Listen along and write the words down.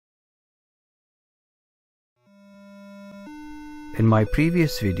In my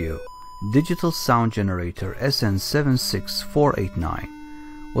previous video, digital sound generator SN76489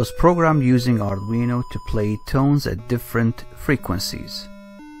 was programmed using Arduino to play tones at different frequencies.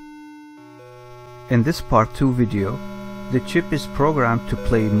 In this part 2 video, the chip is programmed to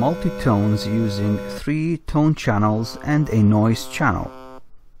play multi-tones using 3 tone channels and a noise channel.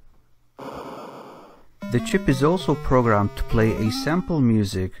 The chip is also programmed to play a sample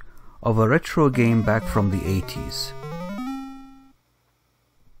music of a retro game back from the 80s.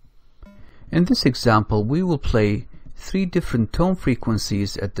 In this example, we will play 3 different tone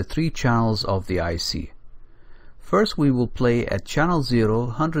frequencies at the 3 channels of the IC. First, we will play at channel 0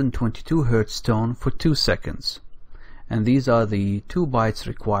 122 Hz tone for 2 seconds. And these are the 2 bytes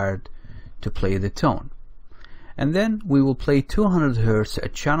required to play the tone. And then we will play 200 Hz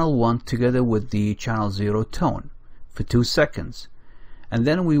at channel 1 together with the channel 0 tone for 2 seconds. And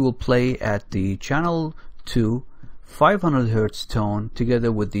then we will play at the channel 2 500 Hz tone together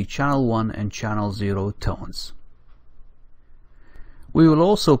with the channel 1 and channel 0 tones. We will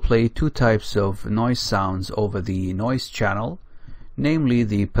also play 2 types of noise sounds over the noise channel, namely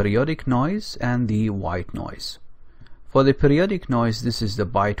the periodic noise and the white noise. For the periodic noise, this is the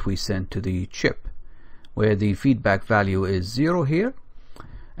byte we send to the chip, where the feedback value is 0 here,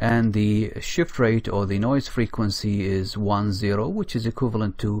 and the shift rate or the noise frequency is 10, which is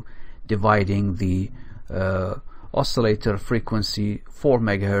equivalent to dividing the oscillator frequency 4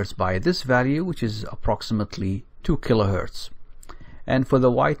 MHz by this value, which is approximately 2 kHz. And for the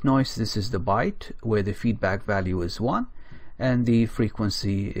white noise, this is the byte where the feedback value is 1 and the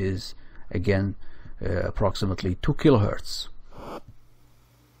frequency is again approximately 2 kHz.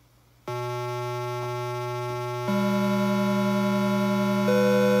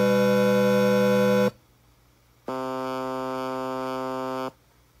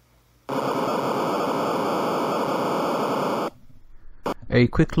 A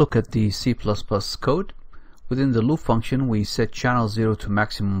quick look at the C++ code. Within the loop function, we set channel 0 to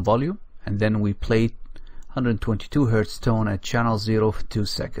maximum volume, and then we play 122 Hz tone at channel 0 for 2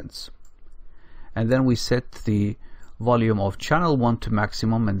 seconds. And then we set the volume of channel 1 to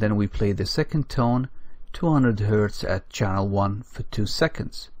maximum, and then we play the second tone 200 Hz at channel 1 for 2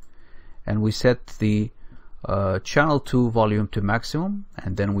 seconds. And we set the channel 2 volume to maximum,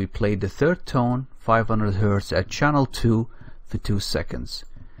 and then we play the third tone 500 Hz at channel 2 for 2 seconds.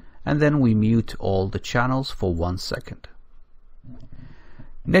 And then we mute all the channels for 1 second.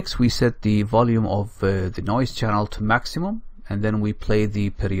 Next, we set the volume of the noise channel to maximum, and then we play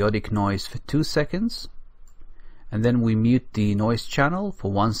the periodic noise for 2 seconds, and then we mute the noise channel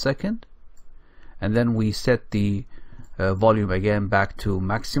for 1 second, and then we set the volume again back to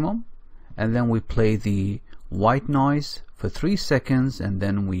maximum, and then we play the white noise for 3 seconds, and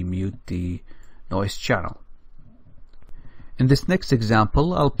then we mute the noise channel. In this next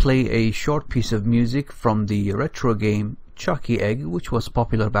example, I'll play a short piece of music from the retro game Chucky Egg, which was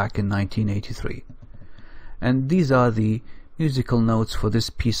popular back in 1983. And these are the musical notes for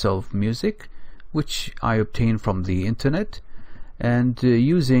this piece of music, which I obtained from the internet. And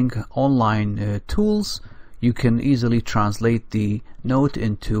using online tools, you can easily translate the note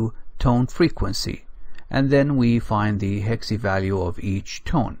into tone frequency. And then we find the hexi value of each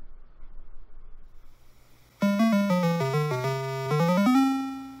tone.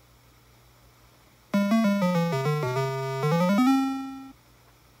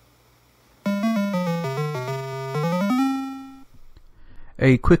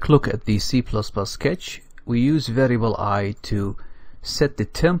 A quick look at the C++ sketch. We use variable I to set the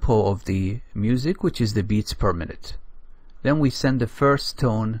tempo of the music, which is the beats per minute. Then we send the first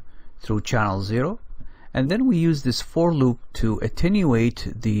tone through channel 0, and then we use this for loop to attenuate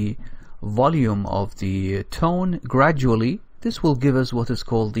the volume of the tone gradually. This will give us what is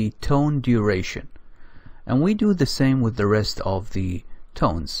called the tone duration. And we do the same with the rest of the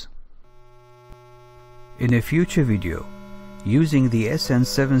tones. In a future video, using the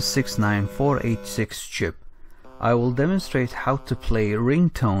SN76486 chip, I will demonstrate how to play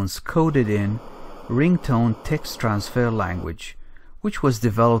ringtones coded in Ringtone Text Transfer Language, which was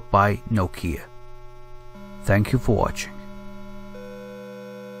developed by Nokia. Thank you for watching.